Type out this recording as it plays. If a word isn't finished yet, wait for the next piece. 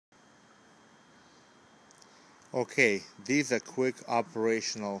Okay, these are quick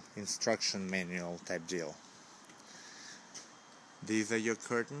operational instruction manual type deal. These are your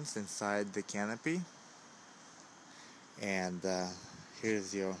curtains inside the canopy, and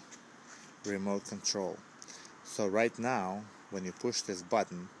here's your remote control. So right now, when you push this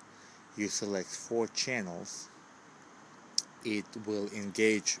button, you select 4 channels. It will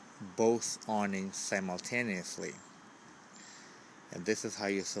engage both awnings simultaneously. And this is how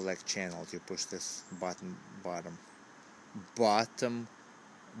you select channels. You push this bottom button.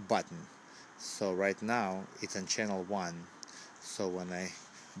 So right now it's on channel 1. So when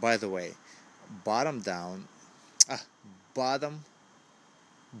by the way, bottom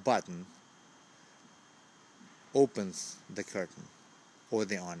button opens the curtain or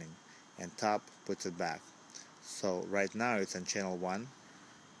the awning, and top puts it back. So right now it's on channel 1.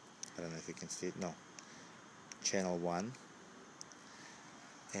 I don't know if you can see it. No, channel 1.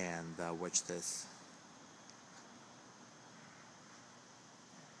 And watch this.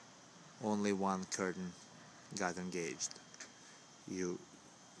 Only one curtain got engaged. You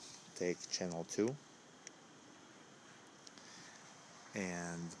take channel 2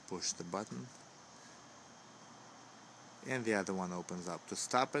 and push the button, and the other one opens up. To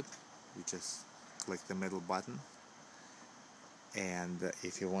stop it, you just click the middle button, and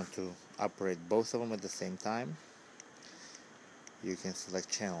if you want to operate both of them at the same time, you can select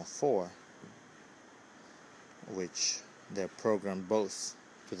channel 4, which they're programmed both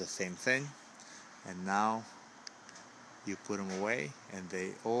to the same thing, and now you put them away and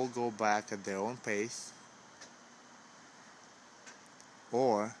they all go back at their own pace,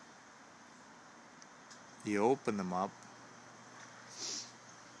 or you open them up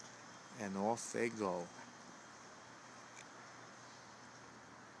and off they go.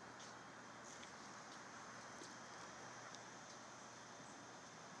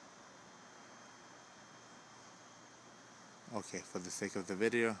 Okay, for the sake of the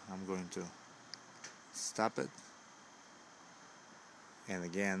video, I'm going to stop it. And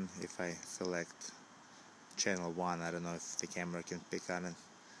again, if I select channel 1, I don't know if the camera can pick on it,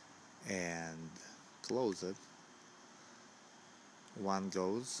 and close it, 1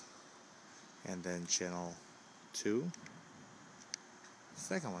 goes, and then channel 2,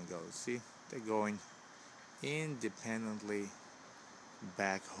 second one goes. See, they're going independently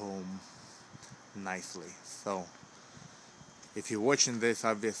back home nicely. So if you're watching this,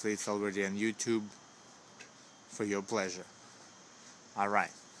 obviously it's already on YouTube for your pleasure.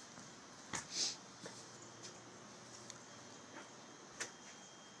 Alright.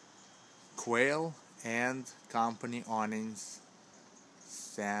 Quayle and Company Awnings,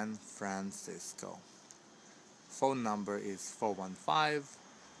 San Francisco. Phone number is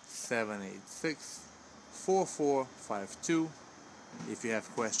 415-786-4452. If you have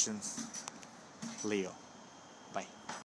questions, Leo.